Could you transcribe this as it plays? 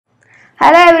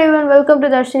Hello everyone, welcome to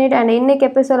Dharshineet and in this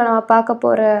episode we will talk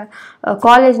about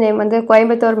college name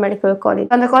Coimbatore Medical College.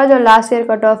 And the college last year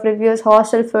cutoff reviews,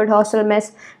 hostel food, hostel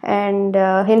mess and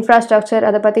infrastructure.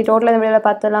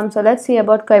 So let's see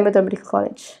about Coimbatore Medical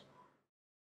College.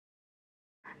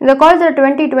 The college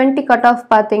 2020 cutoff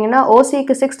OC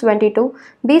 622,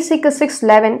 BC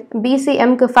 611,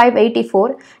 BCM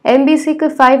 584, MBC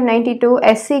 592,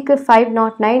 SC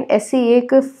 509,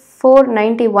 SCA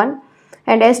 491.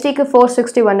 And ST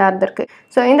 461 இருக்கு.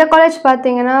 So இந்த college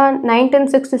பாத்தீங்கன்னா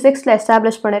 1966 ல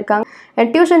establish பண்ணிருக்காங்க. And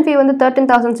tuition fee வந்து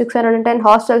 13,610,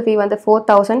 hostel fee வந்து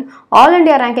 4,000. All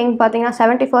India ranking பாத்தீங்கன்னா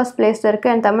 71st place ல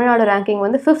இருக்கு and தமிழ்நாடு ranking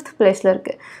வந்து 5th place ல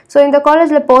இருக்கு. So இந்த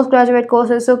காலேஜ்ல post graduate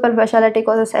courses, super specialty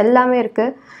courses எல்லாமே இருக்கு.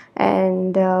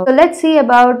 And so let's see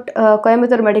about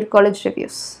Coimbatore Medical College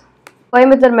reviews.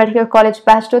 Coimbatore Medical College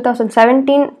batch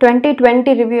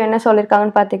 2017-2020 review என்ன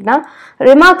சொல்லிருக்காங்கன்னு பாத்தீங்கன்னா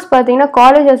remarks பாத்தீங்கன்னா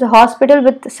college as a hospital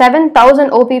with 7,000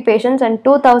 OP patients and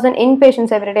 2,000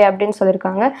 inpatients every day அப்படினு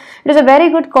சொல்லிருக்காங்க. It is a very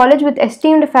good college with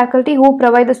esteemed faculty who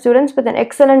provide the students with an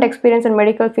excellent experience in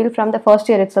medical field from the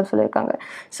first year itself சொல்லிருக்காங்க.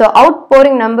 So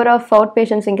outpouring number of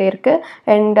outpatients இங்க இருக்கு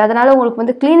and அதனால உங்களுக்கு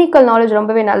வந்து clinical knowledge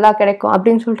ரொம்பவே நல்லா கிடைக்கும்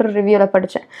அப்படினு சொல்லிட்டு ரிவ்யூல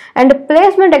படிச்சேன். And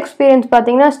placement experience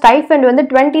பாத்தீங்கன்னா stipend வந்து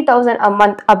 20,000 a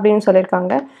month அப்படினு சொல்லி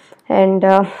and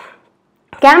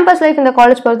campus life in the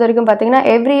college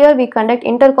every year we conduct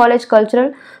inter-college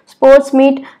cultural sports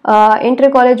meet,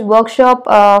 inter-college workshop,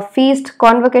 feast,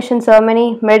 convocation ceremony,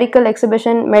 medical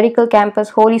exhibition, medical campus,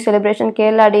 holy celebration,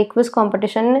 Kerala Day, quiz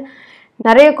competition,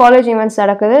 நிறைய college events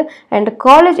நடக்குது and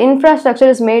college infrastructure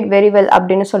is made very well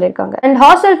அப்படினு சொல்லிருக்காங்க. And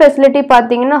hostel facility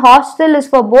பாத்தீங்கன்னா hostel is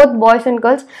for both boys and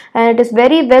girls and it is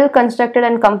very well constructed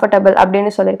and comfortable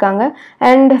அப்படினு சொல்லிருக்காங்க.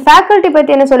 And faculty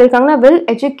பத்தி என்ன சொல்லிருக்காங்கன்னா well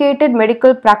educated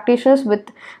medical practitioners with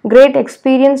great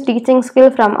experience teaching skill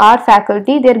from our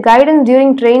faculty. Their guidance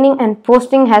during training and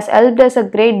posting has helped us a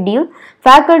great deal.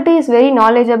 Faculty is very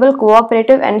knowledgeable,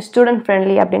 cooperative and student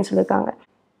friendly அப்படினு சொல்லிருக்காங்க.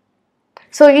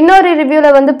 So இன்னொரு ரிவ்யூல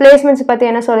வந்து placements பத்தி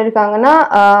என்ன சொல்லிருக்காங்கன்னா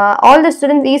all the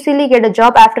students easily get a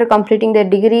job after completing their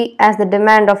degree as the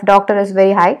demand of doctor is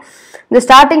very high. The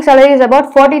starting salary is about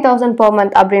 40,000 per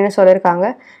month அப்படினு சொல்லிருக்காங்க.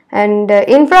 And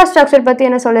infrastructure பத்தி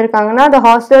என்ன சொல்லிருக்காங்கன்னா the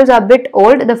hostels are a bit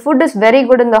old, the food is very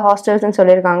good in the hostels னு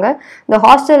சொல்லிருக்காங்க. The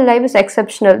hostel life is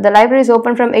exceptional. The library is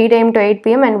open from 8 AM to 8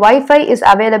 PM and Wi-Fi is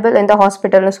available in the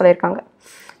hospital னு சொல்லிருக்காங்க.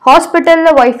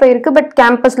 ஹாஸ்பிட்டல்ல Wi-Fi இருக்கு but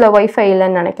கேம்பஸ்ல Wi-Fi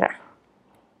இல்லன்னு நினைக்கிறேன்.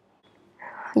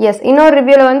 Yes, இன்னொரு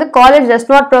ரிவ்யூல வந்து college does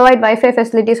not provide Wi-Fi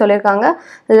facility சொல்லிருக்காங்க.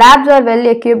 Labs are well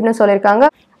equipped னு சொல்லிருக்காங்க.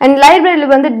 And library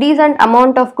வந்து decent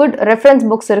amount of good reference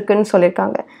books இருக்குன்னு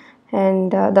சொல்லிருக்காங்க.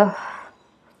 And the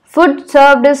food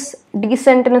served is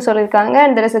decent னு சொல்லிருக்காங்க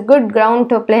and there is a good ground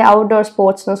to play outdoor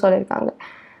sports னு சொல்லிருக்காங்க.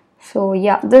 So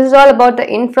yeah, this is all about the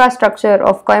infrastructure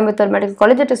of Coimbatore Medical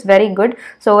College. It is very good.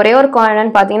 So ஒரே ஒரு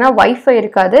காரணம் பாத்தீங்கன்னா Wi-Fi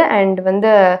இருக்காது and வந்து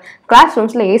கிளாஸ்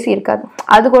ரூம்ஸ்ல AC இருக்காது.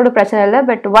 அது கூட பிரச்சனை இல்லை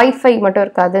பட் Wi-Fi மட்டும்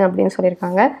இருக்காது அப்படின்னு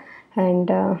சொல்லியிருக்காங்க.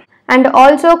 And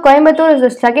also Coimbatore is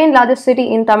the second largest city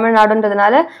in Tamil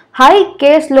Naduன்றதுனால high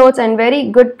case loads and very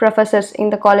good professors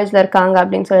இந்த காலேஜ்ல இருக்காங்க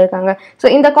அப்படின்னு சொல்லியிருக்காங்க. ஸோ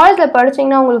இந்த காலேஜ்ல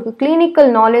படிச்சீங்கன்னா உங்களுக்கு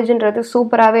கிளினிக்கல் நாலேஜ்ன்றது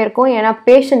சூப்பராகவே இருக்கும். ஏன்னா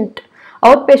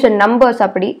outpatient numbers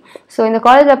அப்படி. ஸோ இந்த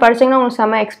காலேஜில் படிச்சிங்கன்னா உங்களுக்கு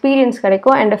செம்ம எக்ஸ்பீரியன்ஸ்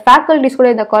கிடைக்கும் அண்ட் ஃபேக்கல்டிஸ் கூட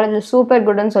இந்த காலேஜில் சூப்பர்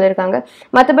குட்னு சொல்லியிருக்காங்க.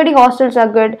 மற்றபடி ஹாஸ்டல்ஸ்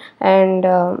ஆர் குட் அண்ட்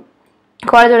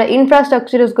காலேஜோட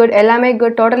இன்ஃப்ராஸ்ட்ரக்சர் இஸ் குட், எல்லாமே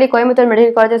good. Totally Coimbatore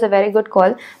medical college is a very good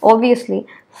call obviously.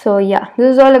 So yeah, this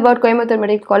is all about Coimbatore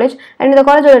medical college and இந்த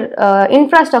காலேஜோட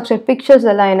இன்ஃப்ராஸ்ட்ரக்சர் பிக்சர்ஸ்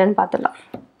எல்லாம் என்னன்னு பார்த்துடலாம்.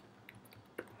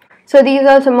 So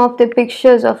these are some of the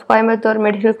pictures of Coimbatore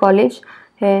medical college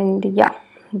and yeah,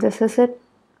 this is it.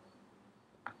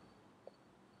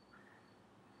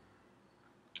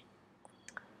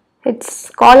 It's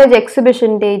college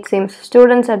exhibition day, it seems.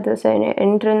 Students at this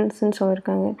entrance and so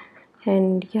irukanga.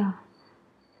 And yeah,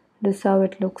 this is how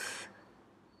it looks.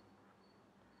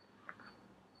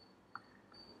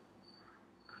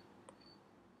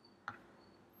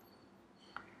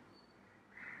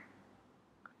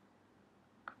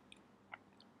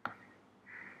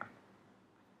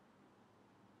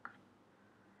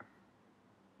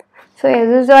 So yeah,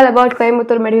 this is all about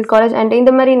Coimbatore Medical College and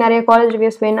இந்த மாதிரி நிறைய college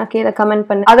reviews வேணா கீழே comment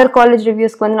பண்ணுங்க. Other college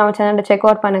ரிவ்யூஸ்க்கு வந்து நம்ம சேனலை check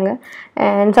out பண்ணுங்க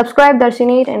and subscribe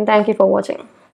Dharshineet and thank you for watching.